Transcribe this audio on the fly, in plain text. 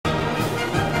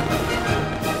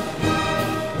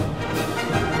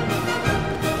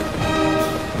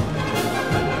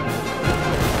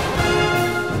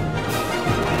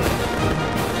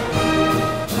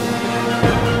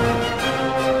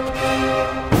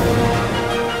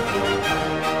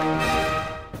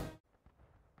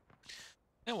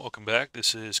welcome back.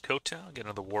 This is Cotown, getting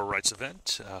another War Rights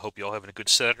event. Hope you all having a good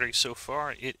Saturday so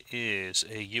far. It is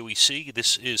a UEC.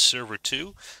 This is Server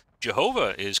 2.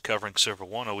 Jehovah is covering Server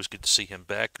 1. Always good to see him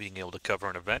back, being able to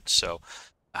cover an event. So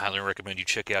I highly recommend you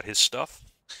check out his stuff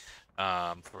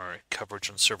for coverage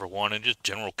on Server 1 and just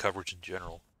general coverage in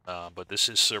general. But this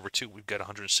is Server 2. We've got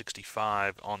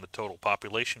 165 on the total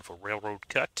population for Railroad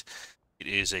Cut. It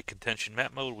is a contention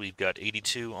map mode. We've got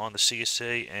 82 on the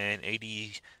CSA and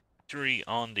 83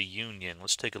 on the Union.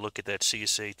 Let's take a look at that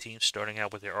CSA team, starting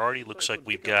out with their Arty. Looks like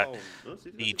we've got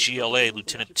the GLA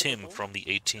Lieutenant Tim from the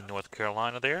 18 North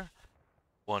Carolina there.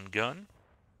 One gun.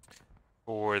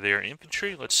 For their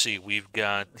infantry, let's see, we've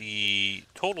got the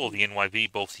total of the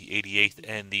NYV, both the 88th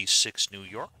and the 6th New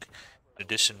York. In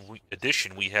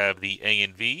addition, we have the A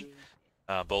and V,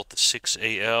 both the 6th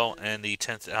AL and the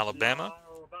 10th Alabama.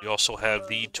 We also have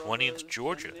the 20th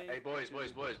Georgia. Hey, boys.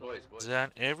 Is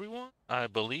that everyone? I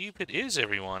believe it is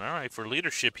everyone. All right, for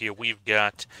leadership here, we've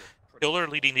got Killer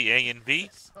leading the A and V,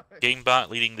 Gamebot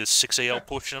leading the 6AL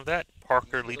portion of that,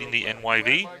 Parker leading the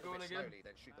NYV,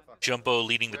 Jumbo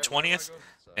leading the 20th,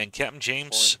 and Captain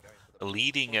James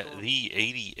leading the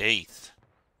 88th.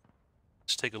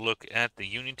 Let's take a look at the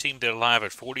Union team. They're live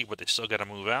at 40, but they still got to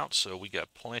move out, so we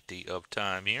got plenty of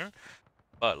time here.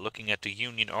 But looking at the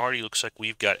Union Arty, looks like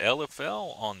we've got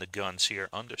LFL on the guns here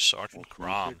under Sergeant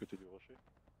Crom.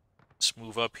 Let's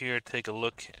move up here, take a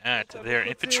look at their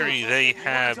infantry. They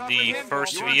have the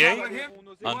 1st VA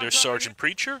under Sergeant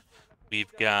Preacher.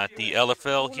 We've got the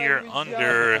LFL here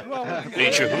under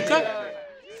Major Hookah.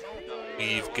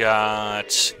 We've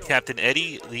got Captain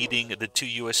Eddie leading the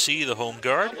 2 USC, the Home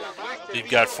Guard. We've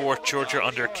got 4th Georgia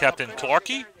under Captain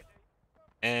Clarkey.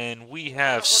 And we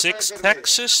have 6th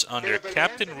Texas under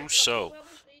Captain Rousseau.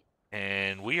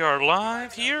 And we are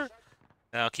live here.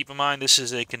 Now, keep in mind, this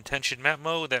is a contention map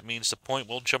mode. That means the point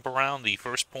will jump around. The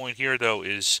first point here, though,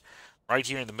 is right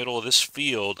here in the middle of this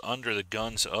field under the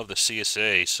guns of the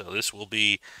CSA. So this will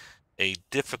be a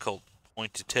difficult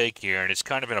point to take here. And it's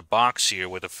kind of in a box here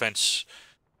with a fence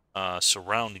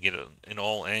surrounding it in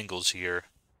all angles here.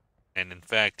 And, in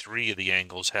fact, 3 of the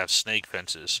angles have snake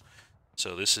fences.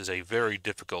 So this is a very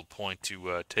difficult point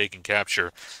to take and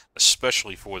capture,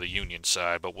 especially for the Union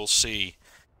side. But we'll see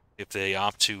if they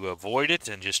opt to avoid it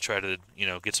and just try to,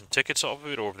 get some tickets off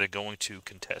of it, or if they're going to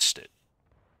contest it.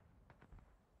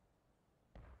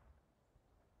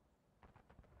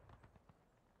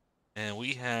 And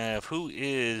we have, who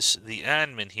is the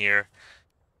admin here?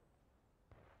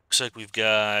 Looks like we've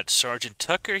got Sergeant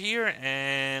Tucker here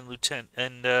and Lieutenant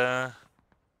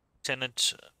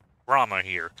Brahmer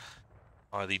here.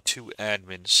 Are the 2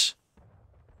 admins.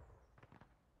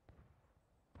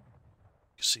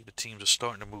 You see the teams are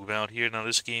starting to move out here. Now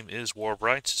this game is War of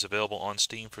Rights. It's available on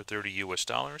Steam for $30 US.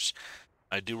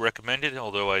 I do recommend it,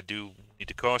 although I do need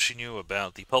to caution you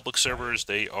about the public servers.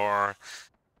 They are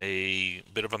a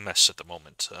bit of a mess at the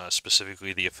moment,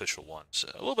 specifically the official ones.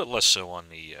 A little bit less so on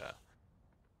the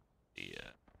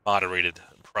moderated,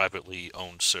 privately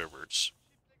owned servers.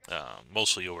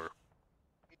 Mostly over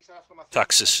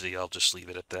toxicity, I'll just leave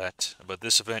it at that. But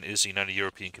this event is the United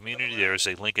European Community. There is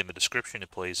a link in the description.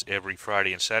 It plays every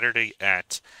Friday and Saturday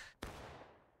at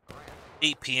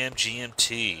 8 p.m.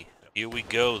 GMT. Here we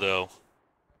go, though.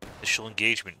 Initial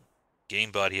engagement.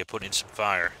 Gamebot here putting in some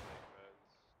fire.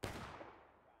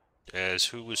 As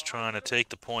who was trying to take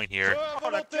the point here?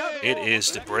 It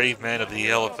is the brave men of the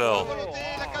LFL.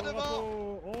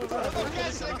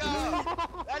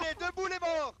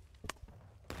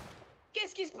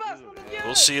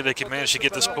 We'll see if they can manage to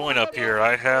get this point up here.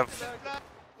 I have...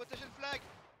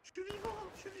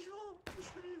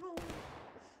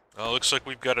 Well, looks like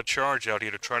we've got a charge out here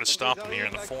to try to stop him here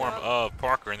in the form of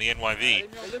Parker and the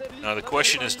NYV. Now the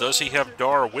question is, does he have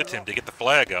Dar with him to get the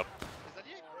flag up?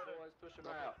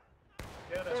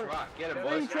 That's right. Get him,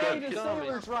 boys. Get him.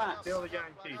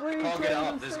 Can't get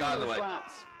up. There's a guy in the way.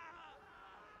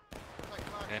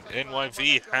 And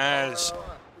NYV has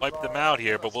wiped them out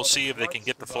here, but we'll see if they can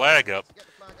get the flag up.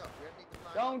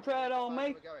 Don't tread on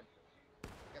me. Get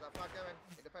that flag going.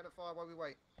 Independent fire while we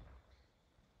wait.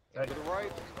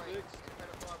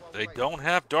 They don't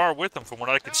have Dar with them from what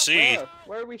I can see.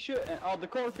 Where are we shooting? Oh, the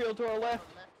cornfield to our left.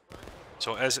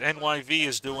 So as NYV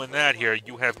is doing that here,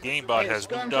 you have Gamebot has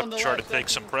moved up to try to take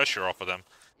some pressure off of them.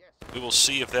 We will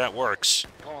see if that works.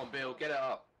 Come on, Bill, get it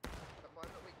up.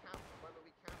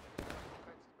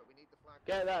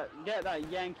 Get that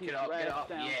Yankee Get up.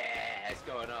 down. Yeah, it's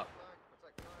going up.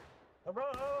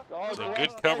 So good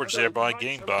coverage there by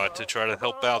Gamebot to try to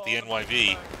help out the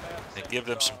NYV and give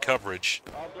them some coverage.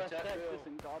 God bless Texas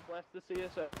and God bless the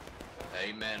CSA.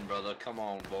 Amen, brother. Come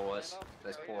on, boys.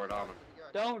 Let's pour it on them.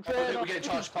 Don't tread We're on getting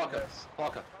charged, Parker.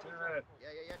 Parker.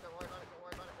 Yeah, don't worry about it, don't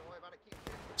worry about it, don't worry about it. Keep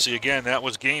shooting. See, again, that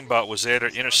was GameBot was there to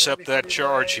intercept that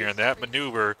charge here, and that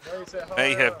maneuver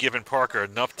may have given Parker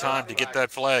enough time to get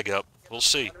that flag up. We'll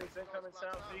see.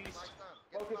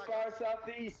 Focus fire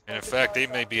southeast. And in fact, they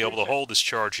may be able to hold this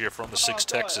charge here from the 6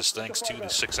 Texas thanks to the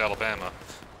 6 Alabama.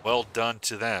 Well done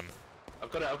to them.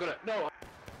 I've got it. No. I'm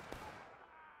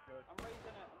raising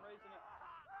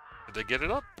it. Did they get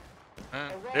it up?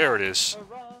 There it is.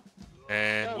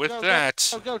 And with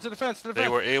that, Go to the fence, they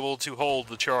were able to hold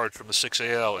the charge from the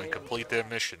 6AL and complete their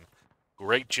mission.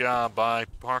 Great job by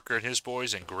Parker and his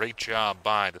boys, and great job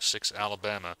by the 6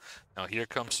 Alabama. Now here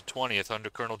comes the 20th under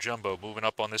Colonel Jumbo moving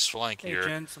up on this flank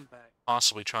here,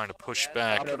 possibly trying to push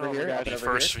back the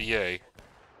 1st VA.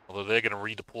 Although they're going to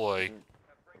redeploy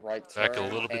back a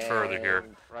little bit further here.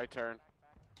 Right turn.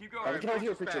 Keep going. We can hold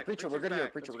here, Preacher. We're good here.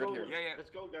 Preacher, we're good here. Yeah. Let's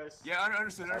go, guys. Yeah, I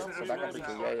understood. Let's go back up, Preacher.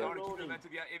 Yeah. I want to keep the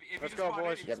momentum. Yeah, if Let's you go, spawn in,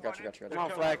 boys. you Yeah, spawn got you. in. Come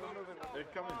on, flag. They're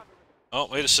coming. Oh,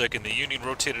 wait a second. The Union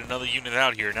rotated another unit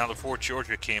out here. Now the Fort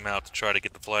Georgia came out to try to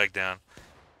get the flag down.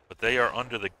 But they are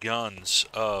under the guns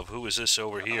of, who is this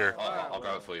over here? I'll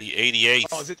grab it for you. The 88th.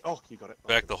 Oh, is it? Oh, you got it. In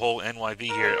fact, the whole NYV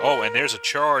here. Oh, and there's a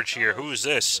charge here. Who is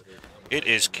this? It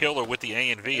is Killer with the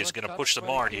A&V. Is going to push the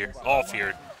Mart here, off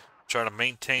here, try to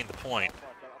maintain the point.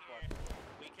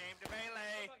 We came to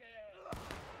melee.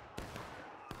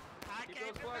 I Keep came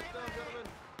those to flags down, melee. gentlemen.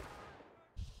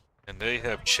 And they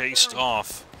have chased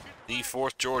off the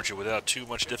 4th Georgia without too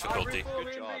much difficulty.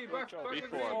 Good job. Great charge.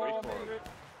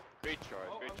 Great charge.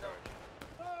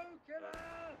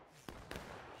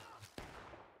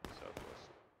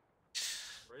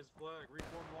 Raise the flag.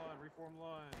 Reform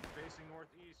line. Facing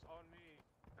northeast on me.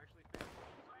 Actually facing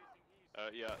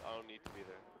east. Yeah, I don't need to be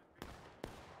there.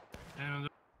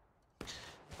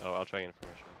 Oh, I'll try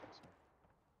information.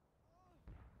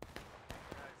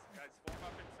 Guys, form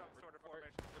up in some sort of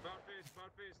formation. About face.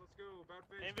 Let's go. About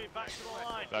face. Back to the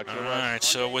line. Back to the Alright,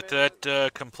 so with that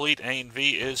complete,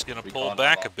 A&V is going to pull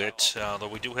back a bit, though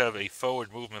we do have a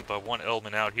forward movement by one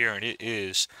element out here, and it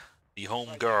is the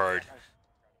home guard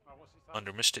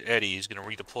under Mr. Eddie. He's going to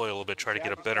redeploy a little bit, try to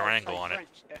get a better angle on it.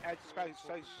 Sorry in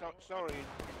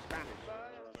Spanish.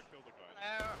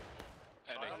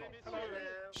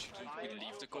 Shouldn't we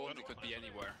leave the code? We could be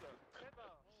anywhere.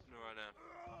 No,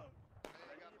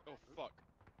 Oh, fuck.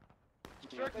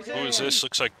 Who is this?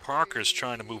 Looks like Parker's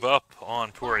trying to move up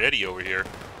on poor Eddie over here,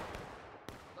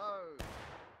 No.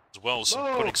 as well as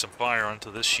putting some fire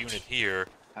onto this unit here,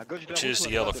 which is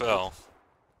the LFL.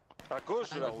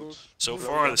 So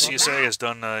far, the CSA has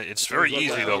done, it's very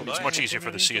easy though, it's much easier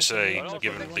for the CSA,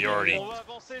 given the Arty,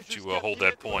 to hold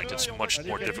that point. It's much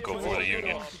more difficult for the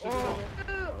Union.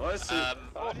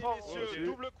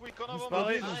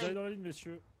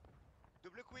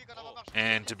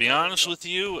 And to be honest with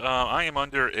you, I am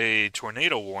under a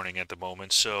tornado warning at the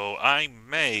moment, so I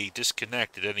may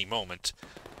disconnect at any moment.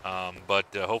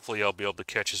 But hopefully I'll be able to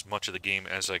catch as much of the game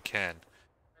as I can.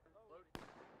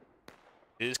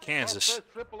 It is Kansas.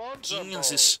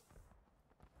 Kansas.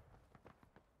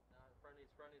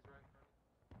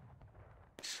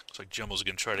 Looks like Jumbo's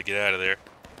going to try to get out of there.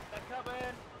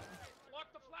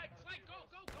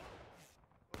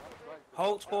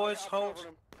 Halt, boys, halt.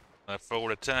 That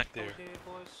forward attack there. Okay,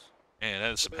 boys. Man,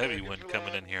 that is some heavy wind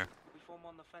coming in here. We form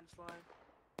on the fence line.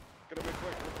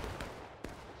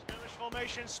 Skirmish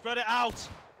formation, spread it out.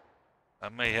 I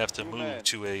may have to move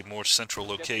to a more central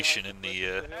location in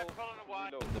the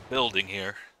building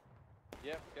here.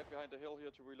 Yeah, get behind the hill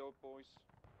here to reload, boys.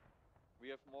 We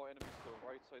have more enemies to the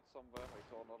right side somewhere. I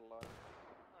saw another line.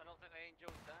 I don't think they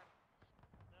enjoyed that.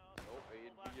 No, A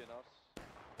and B and us.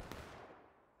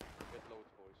 Get loads,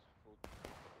 boys.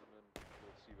 And then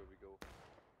we'll see where we go.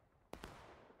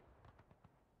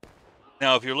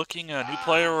 Now, if you're looking a new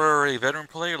player or a veteran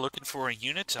player looking for a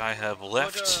unit, I have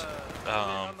left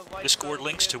Discord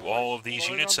links to all of these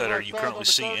units that you currently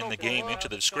see in the game into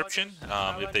the description.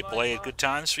 If they play at good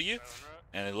times for you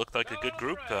and it looked like a good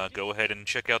group, go ahead and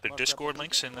check out their Discord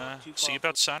links and see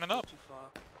about signing up.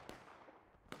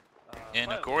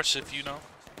 And of course, if you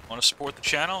want to support the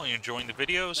channel and you're enjoying the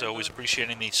videos, I always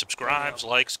appreciate any subscribes,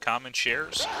 likes, comments,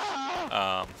 shares.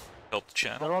 Help the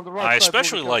channel. I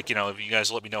especially like, if you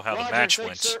guys let me know how the match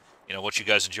went. What you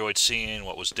guys enjoyed seeing,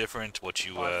 what was different, what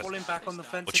you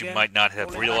might not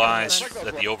have realized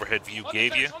that the overhead view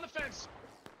gave you,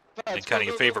 and kind of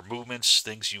your favorite movements,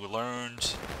 things you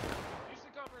learned.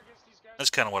 That's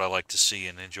kind of what I like to see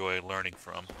and enjoy learning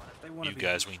from you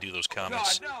guys when you do those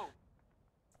comments.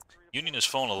 Union has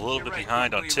fallen a little bit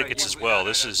behind on tickets as well.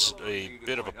 This is a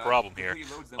bit of a problem here.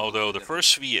 Although the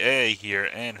first VA here,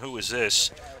 and who is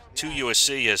this? 2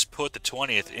 USC has put the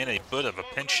 20th in a bit of a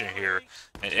pincher here,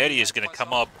 and Eddie is going to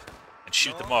come up and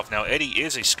shoot them off. Now, Eddie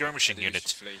is a skirmishing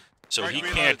unit, so he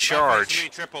can't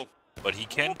charge, but he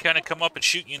can kind of come up and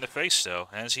shoot you in the face, though,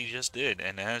 as he just did,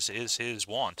 and as is his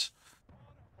wont.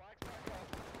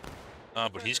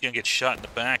 But he's going to get shot in the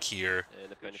back here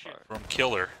from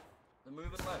Killer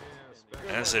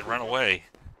as they run away.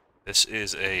 This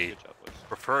is a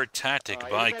preferred tactic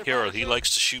by Killer. He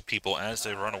likes to shoot people as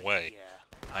they run away.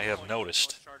 I have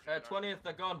noticed. 20th,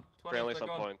 they're gone. 20th, Friendly they're some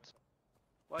gone. point.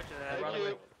 Watch it, run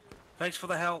away. Thanks for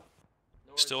the help.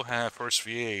 Still have first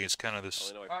VA is kind of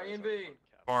this Ian B.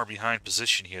 far behind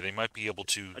position here. They might be able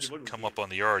to come up on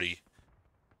the Arty,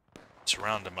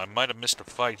 surround them. I might have missed a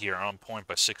fight here on point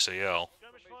by 6AL.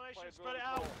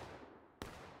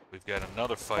 We've got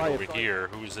another fight over here.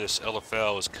 Who is this?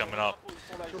 LFL is coming up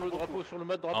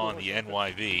on the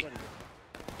NYV.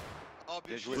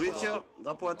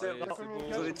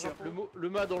 Le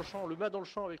mât dans le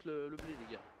champ avec le blé,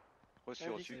 les gars.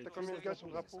 T'as combien de gars sur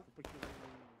le drapeau?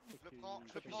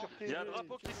 Il y a un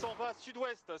drapeau qui s'en va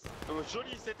sud-ouest.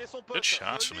 Joli, c'était son pote. Good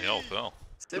shots from the LFL.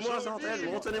 C'est moi, Santel,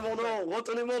 retenez mon nom,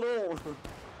 retenez mon nom.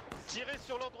 Tirez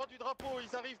sur l'endroit du drapeau,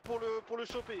 ils arrivent pour le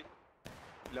choper.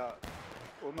 Là,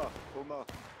 Omar.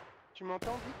 Tu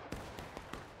m'entends?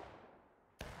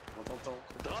 On t'entend.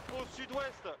 Drapeau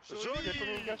sud-ouest. Joli. Il y a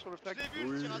combien de gars sur le flag? Je l'ai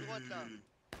vu, le tir à droite là.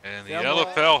 And the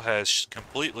LFL has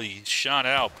completely shot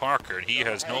out Parker, and he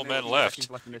has no men left.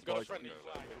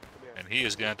 And he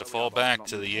is going to have to fall back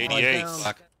to the 88th.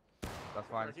 That's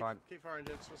fine, fine. Keep firing,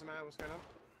 gents. What's the matter? What's going on?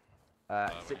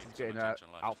 6 is getting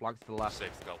outflanked to the left.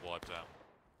 6 got wiped out.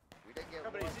 We didn't get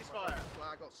Company, one. ceasefire.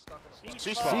 Flag got stuck on a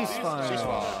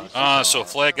Ceasefire. So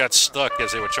flag got stuck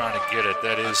as they were trying to get it.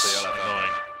 That is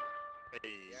annoying.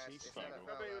 Yes, it's LFL.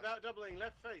 Company, without doubling,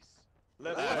 left face.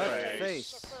 Left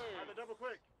face. Have a double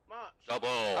quick. March. Double.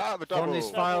 On these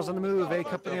files on the move, A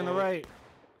company on the right.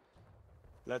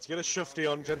 Let's get a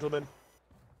shufty on, gentlemen.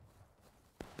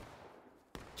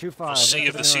 2-5. We'll see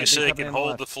if the CSA can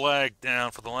hold the flag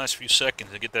down for the last few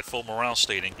seconds and get that full morale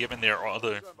state. And given their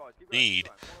other lead,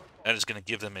 that is going to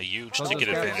give them a huge ticket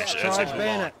advantage as they move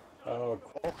on.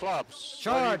 All clubs.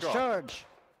 Charge, charge.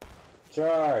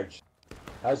 Charge.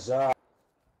 Huzzah.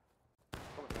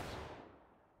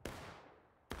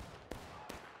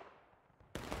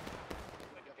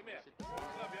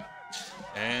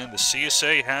 And the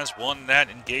CSA has won that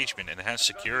engagement and has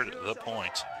secured the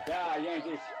point. Yeah,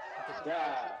 Yankees.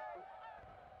 Yeah.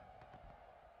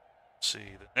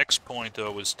 See, the next point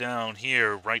though is down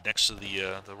here, right next to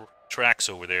the tracks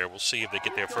over there. We'll see if they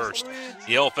get there first.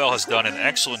 The LFL has done an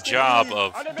excellent job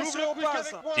of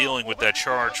dealing with that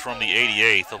charge from the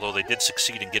 88th, although they did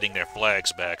succeed in getting their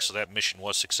flags back, so that mission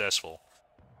was successful.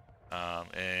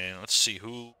 And let's see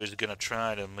who is going to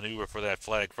try to maneuver for that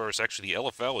flag first. Actually, the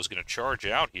LFL is going to charge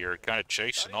out here, kind of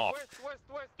chasing off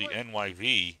the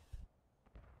NYV.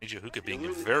 Who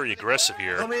being very aggressive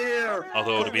here. Come here.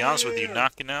 Although, to be honest with you,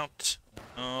 knocking out...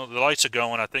 Oh, the lights are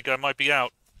going. I think I might be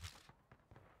out.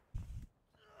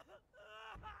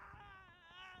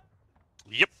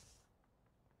 Yep.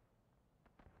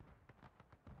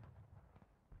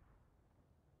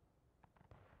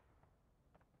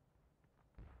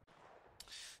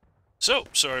 So,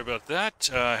 sorry about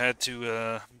that. I had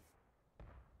to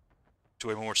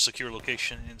a more secure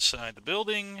location inside the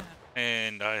building,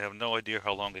 and I have no idea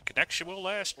how long the connection will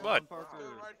last, but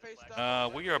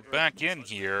we are back in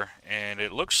here, and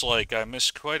it looks like I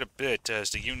missed quite a bit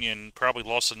as the Union probably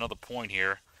lost another point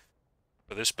here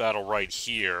for this battle right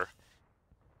here.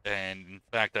 And in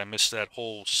fact, I missed that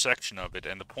whole section of it,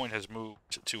 and the point has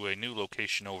moved to a new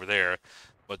location over there.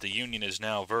 But the Union is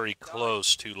now very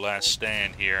close to last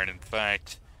stand here, and in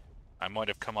fact, I might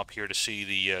have come up here to see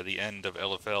the end of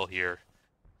LFL here.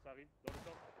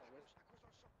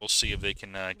 We'll see if they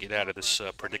can get out of this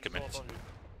predicament.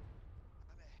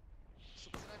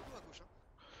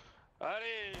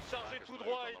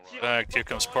 In fact, here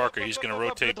comes Parker. He's going to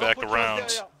rotate back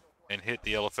around and hit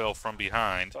the LFL from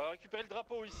behind.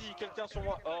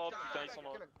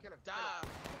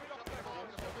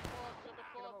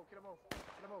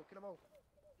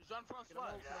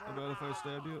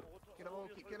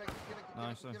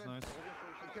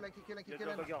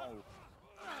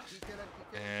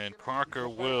 And Parker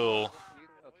will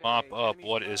mop up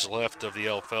what is left of the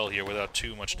LFL here without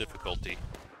too much difficulty.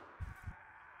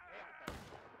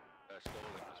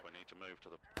 We need to move to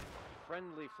the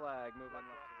friendly flag. Move on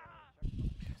left.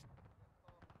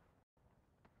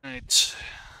 Right.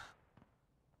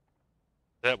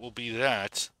 That will be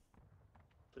that.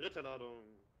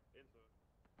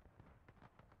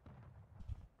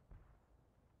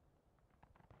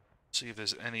 See if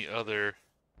there's any other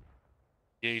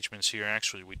engagements here.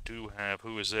 Actually, we do have.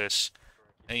 Who is this?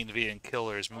 A&V and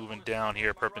Killer is moving down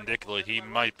here perpendicularly. He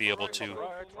might be able to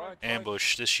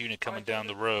ambush this unit coming down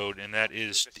the road, and that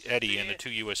is Eddie and the 2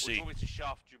 USC. Or do you want me to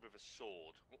shaft you with a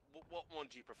sword? What one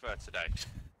do you prefer today?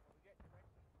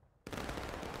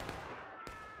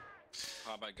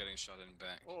 How about getting shot in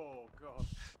back? Oh god.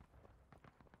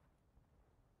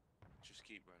 Just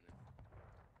keep running.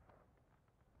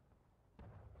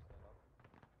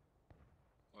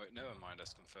 Wait, never mind,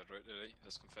 that's Confederate, really.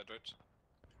 That's Confederate.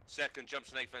 Second, jump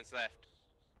snake fence left.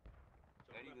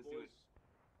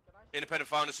 Independent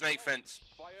fire on the snake fence.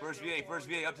 First VA,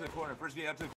 up to the corner,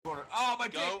 Oh, my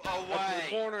Go dick! away! Up to the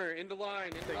corner, into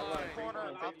line, into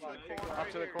line. Up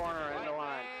to the corner, in the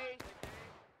line.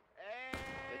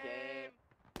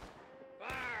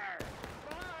 Fire!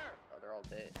 Oh, they're all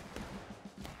dead.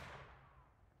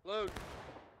 Load.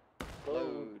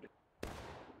 Load.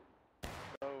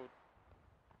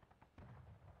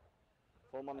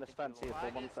 Form on this fence here,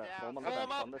 form on the fence, form on the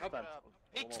fence, on this fence.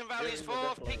 Peaks and valleys,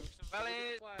 four, peaks and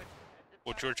valleys.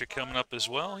 Well, Georgia coming up as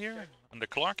well here under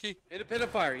Clarkey.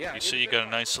 Independent fire, yeah. You see, you got a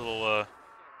nice little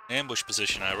ambush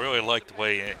position. I really like the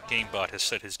way GameBot has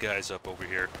set his guys up over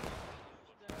here.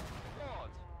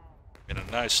 In a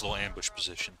nice little ambush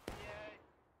position.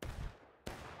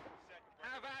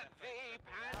 Have at thee,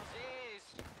 pansies!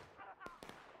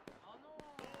 Off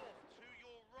to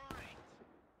your right!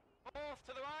 Off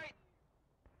to the right!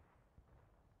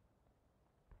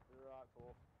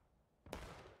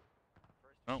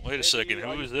 Oh, wait a second.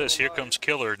 Who is this? Here comes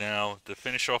Killer now to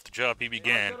finish off the job he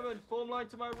began. Gentlemen, form line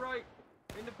to my right.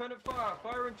 Independent fire.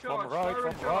 Fire in charge. From right, fire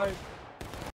in from charge. right.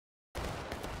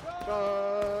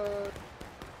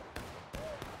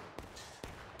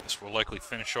 This will likely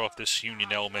finish off this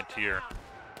Union element here.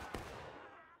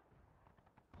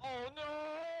 Oh no!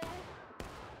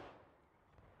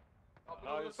 Up and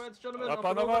over the fence, gentlemen. Up and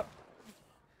on over.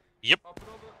 Yep. Up and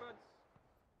over the fence.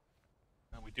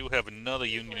 And we do have another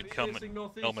Union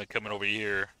element coming over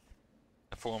here.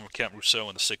 The form of Camp Rousseau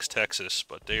in the 6th Texas,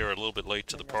 but they are a little bit late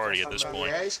to the party at this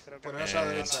point.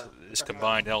 And this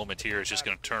combined element here is just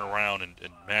going to turn around and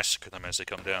massacre them as they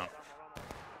come down.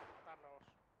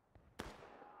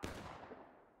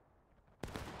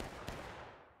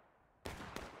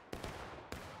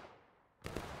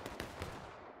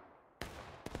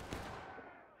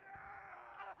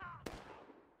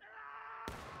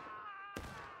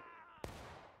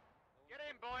 Get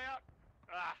in, boy, out.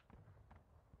 Ah.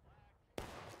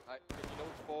 Alright, get your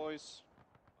notes, boys.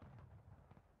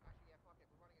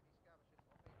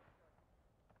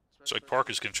 So like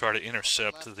Parker's going to try to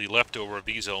intercept the leftover of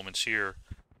these elements here.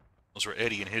 Those were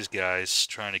Eddie and his guys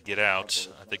trying to get out.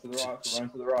 I think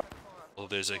well,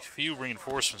 there's a few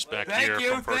reinforcements back here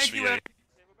from First VA.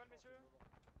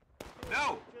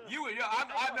 No!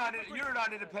 I'm not, you're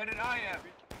not independent, I am!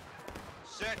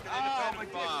 Second,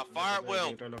 independent fire. Fire at will.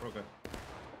 Find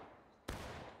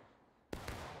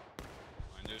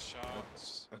your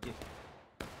shots.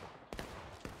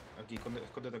 Aquí,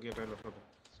 escóndete aquí atrás de la roca.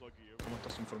 ¿Cómo está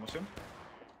su información?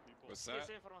 What's that?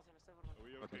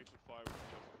 Okay.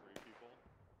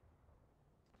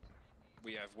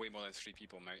 We have way more than 3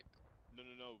 people, mate.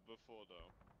 No, before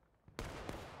though.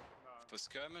 For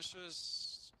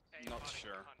skirmishes, not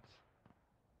sure.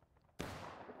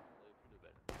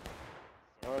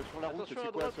 Sur la route, c'est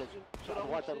quoi ça? À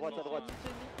droite, à droite, à droite.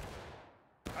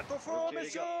 Attention,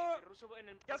 messieurs!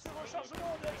 Cassez vos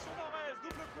chargements en direction nord-est,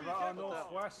 double coup,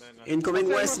 Incoming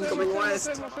west, incoming west.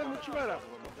 Excuse pas, double coup,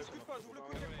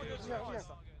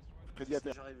 Freddy à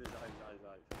terre. J'arrive.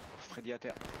 Freddy à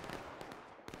terre.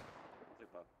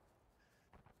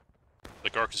 The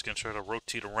Gark is going to try to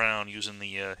rotate around using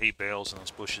the hay bales and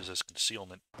those bushes as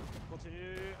concealment.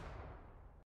 Continue.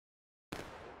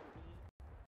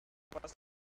 Passe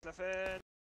la fête.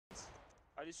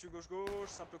 Allez sur gauche,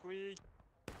 simple quick.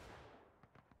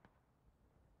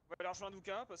 On va aller rejoindre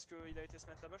Douka parce qu'il a été se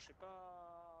mettre là-bas, je sais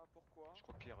pas pourquoi. Je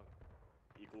crois qu'il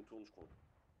contourne, je crois.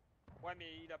 Ouais,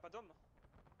 mais il a pas d'homme.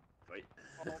 Oui.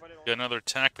 Oh, on va aller le Got another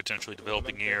attack potentially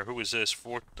developing here. Who is this?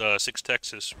 6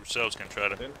 Texas. Rousseau's going to try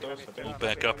to move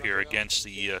back up here against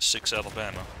the 6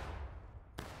 Alabama.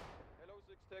 Hello,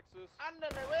 6 Texas. Under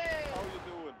the way! How you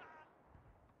doing?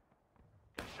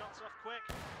 Get shots off quick.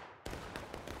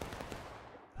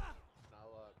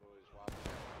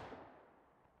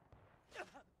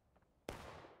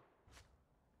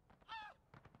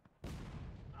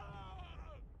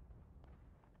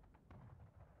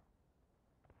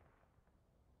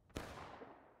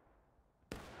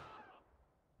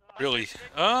 Really?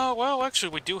 Well,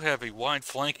 actually, we do have a wide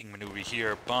flanking maneuver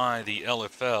here by the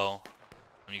LFL.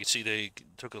 You can see they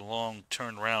took a long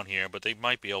turn around here, but they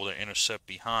might be able to intercept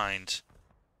behind.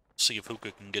 See if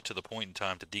Hookah can get to the point in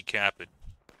time to decap it.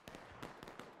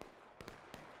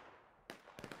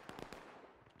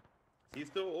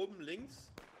 Siehst du oben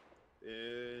links?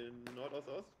 In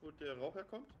Nordost-Ost, wo der Rauch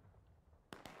herkommt?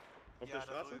 Auf der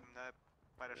Straße? Drüben, ne?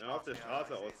 Bei der Ja, auf der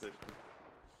Straße ich seh's. ausrichten.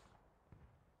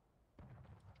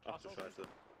 Ach du Scheiße.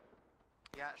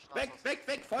 Ja, Straße Weg, weg,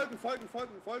 weg! Folgen, folgen,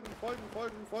 folgen, folgen, folgen,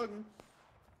 folgen, folgen!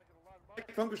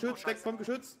 Weg vom Geschütz, weg vom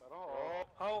Geschütz!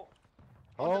 Oh.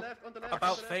 On the left, on the left,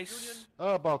 About on the left, face. Union.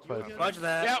 Oh, about face. Roger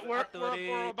that. Yeah,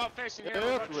 we're about facing here.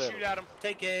 We're about to shoot at him.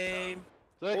 Take aim.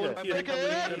 Und hier in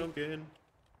Stellung gehen.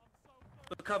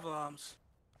 Put cover arms.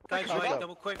 Guys, right,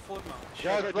 double quick forward march.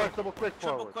 Guys, right, double quick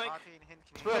Triple forward. quick.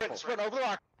 Sprint over the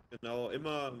rock. Genau,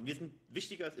 immer, wir sind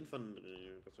wichtiger als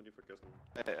Infanterie, das soll die vergessen.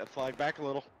 Flying back a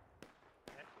little.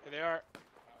 Here they are.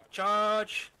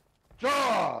 Charge.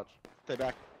 Charge! Stay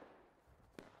back.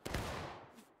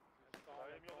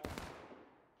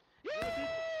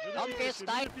 Looks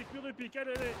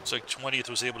like 20th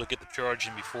was able to get the charge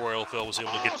in before LFL was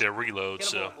able to get their reload,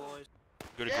 so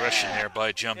good aggression there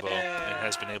by Jumbo, and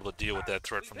has been able to deal with that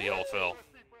threat from the LFL.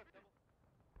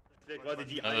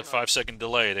 Another 5-second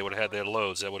delay, they would have had their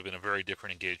loads. That would have been a very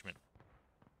different engagement.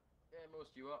 Yeah,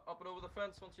 most you are. Up and over the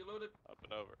fence once you load it. Up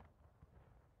and over.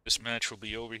 This match will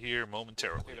be over here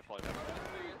momentarily.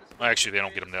 Well, actually, they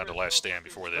don't get them down to last stand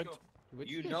before that.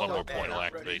 One more point will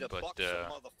activate, but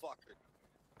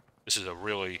this is a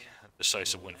really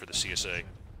decisive win for the CSA.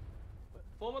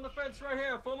 Form on the fence right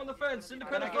here. Form on the fence.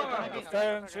 Independent fire.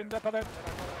 Fence, independent.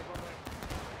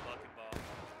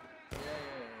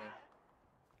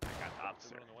 I got tops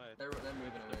there. They're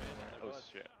moving away. Oh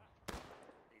shit.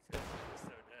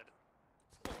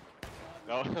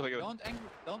 No, look at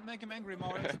Don't make him angry,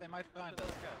 Morris. They might find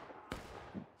us.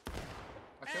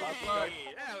 Hey,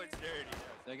 now it's dirty.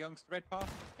 They're going straight past us,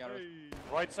 Gareth.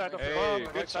 Right side of the barn,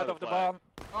 right side of the barn.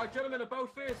 Alright, gentlemen,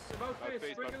 about face.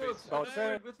 Bring it up. About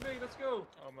face. With me, let's go.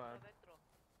 Oh man.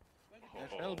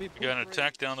 We got an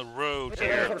attack down the road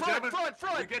here.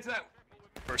 Front! Get that.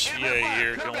 First VA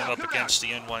here going up against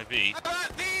the NYV.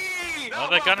 Oh,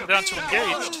 they got him down to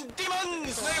engaged.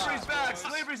 Slavery's back!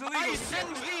 Slavery's illegal! I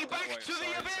send thee back to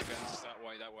the abyss! That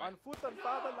way. On foot and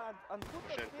fatherland, on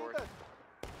foot and freedom.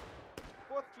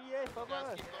 Fourth GA,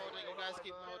 fatherland.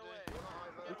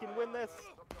 We can win this.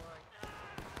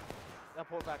 Now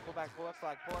pull back, pull back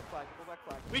flag.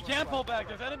 We can't pull back.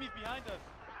 There's enemies behind us.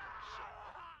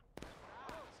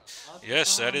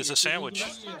 Yes, that is a sandwich.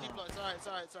 Sorry.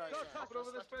 Up and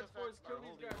over this fence, boys. Kill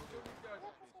these guys.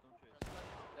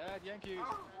 Dad, Yankees.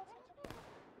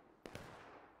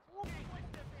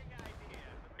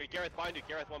 Hey, Gareth, bind you.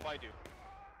 Gareth, one bind you.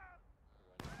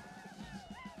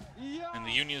 And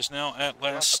the Union is now at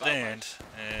last stand,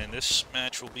 and this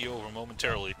match will be over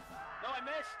momentarily. No, I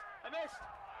missed.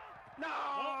 No!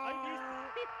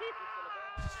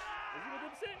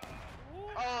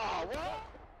 Oh, what?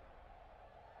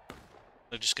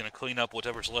 They're just going to clean up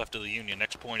whatever's left of the Union.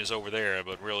 Next point is over there,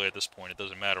 but really at this point it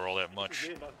doesn't matter all that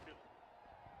much.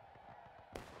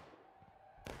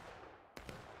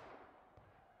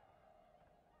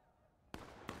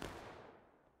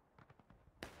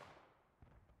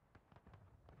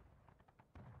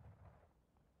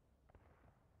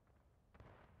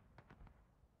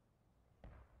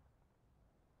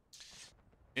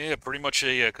 Yeah, pretty much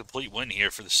a complete win here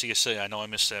for the CSA. I know I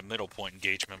missed that middle point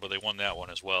engagement, but they won that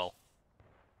one as well.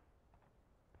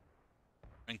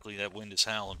 Frankly, that wind is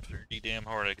howling pretty damn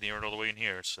hard. I can hear it all the way in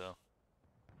here, so...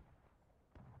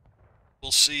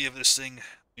 We'll see if this thing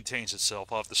maintains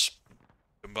itself. I'll have to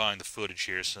combine the footage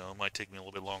here, so it might take me a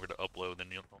little bit longer to upload than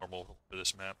normal for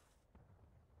this map.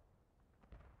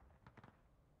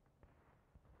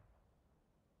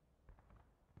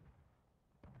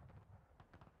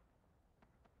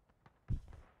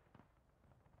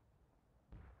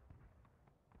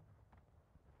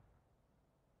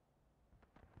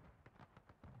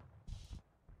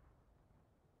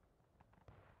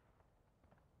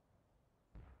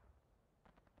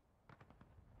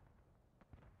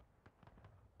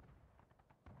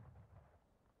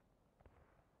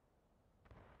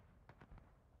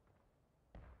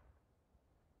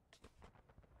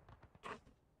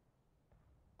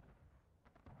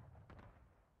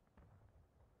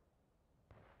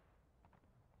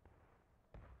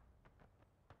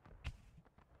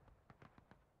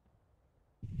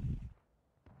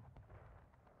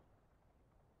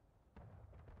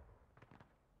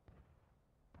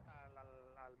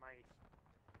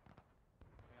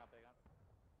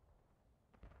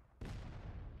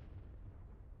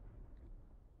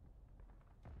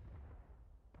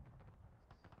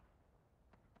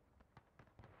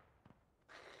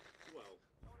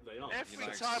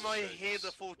 Every time I hear the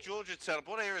Fort Georgia tell,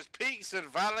 what I hear is peaks and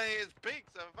valleys, boys.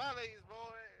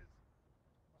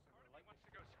 Arty wants to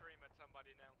go scream at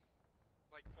somebody now.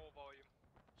 Like full volume.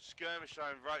 Skirmish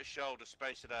line, right shoulder,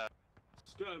 space it out.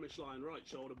 Skirmish line, right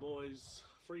shoulder, boys.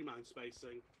 3-man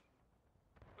spacing.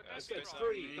 But I that's said the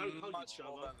 3, don't hug much each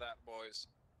more other. than that, boys.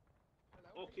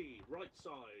 Oki, right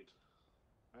side.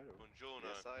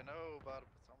 Buongiorno. Yes, I know, but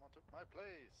someone took my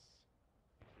place.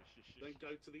 Then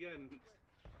go to the end.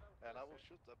 And I will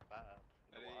shoot the band.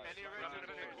 Any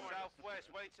resident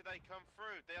southwest, wait till they come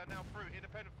through. They are now through.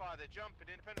 Independent fire, they're jumping.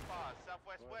 Independent fire,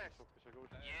 southwest west.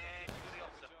 Yeah, you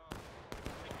got the officer.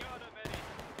 We got him, Eddie.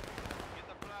 Get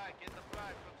the flag,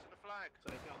 focus on the flag.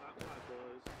 Take out that flag,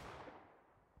 boys.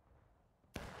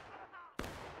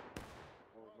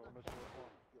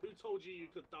 Who told you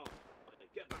could die?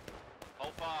 Get back.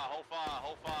 Hold fire.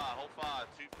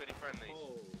 250 friendlies.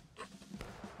 Oh.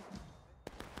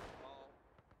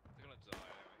 They're gonna die.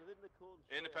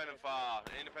 Independent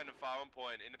fire on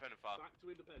point. Independent fire. Back to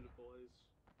independent, boys.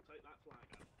 Take that flag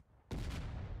out.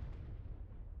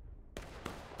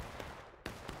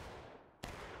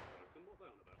 What they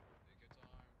on about?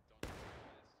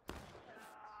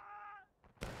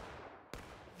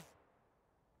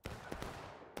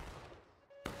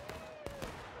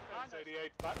 It's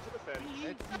 88, back to the fence.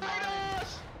 It's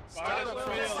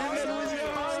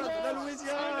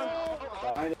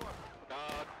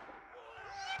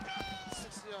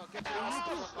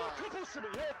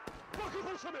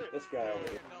This guy over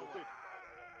here.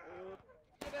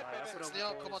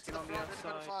 Leon, come on to the front,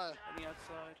 independent fire. On the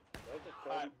outside.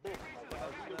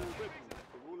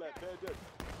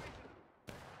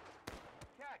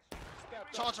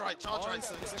 Charge right, 6.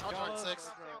 Charge right,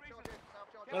 6.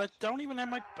 But I don't even have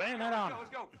my bayonet on. Let's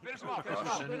go. Finish him off.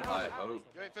 Russian, I hope.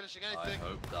 You ain't finishing I anything.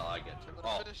 hope that I get to. I'm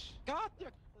gonna finish. God,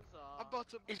 I'm about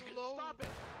to blow.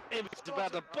 it was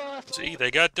about the bust. See,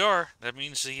 they got Dar. That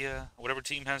means the whatever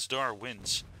team has Dar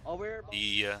wins.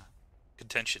 The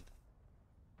contention.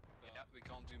 Yeah, we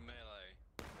can't do melee.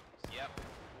 Yep. We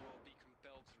will be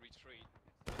compelled to retreat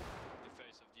in the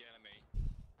face of the enemy.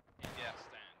 Yeah.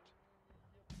 Stand.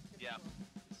 Yeah.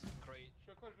 It's great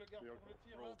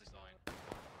role design.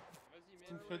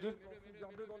 Tu me fais 2.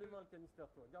 Garde-le dans les mains, canister,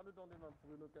 toi. Garde-le dans les mains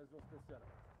pour une occasion spéciale.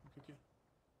 Ok.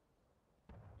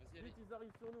 Vite, ils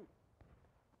arrivent sur nous.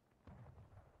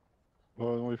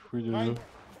 Oh non, les fouilles déjà. To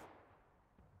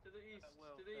the east.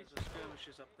 To the east. There's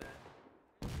skirmishes up there.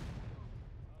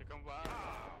 They come back.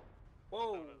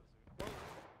 Whoa.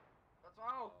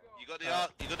 You got the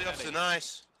officer,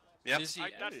 nice. Yep. Is he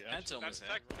Anton was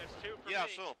there? That's 2 for me. I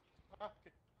saw.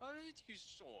 Oh, you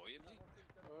saw him.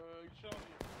 Il charge,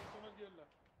 il est sur notre gueule là.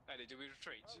 Allez, do we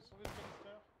retreat? Sur les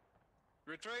canisters.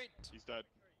 Retreat! He's dead.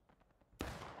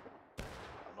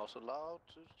 I'm not allowed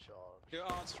to charge. Your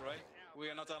answer, right? We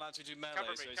are not allowed to do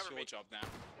melee, so it's your job now.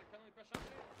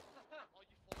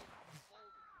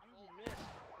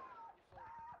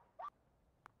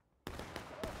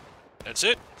 That's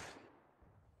it.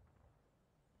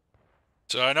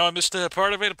 So I know I missed a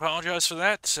part of it. Apologize for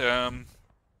that.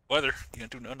 Weather, can't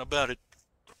do nothing about it.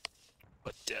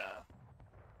 But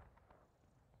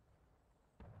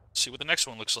see what the next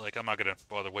one looks like. I'm not gonna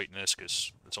bother waiting this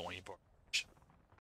because it's only part.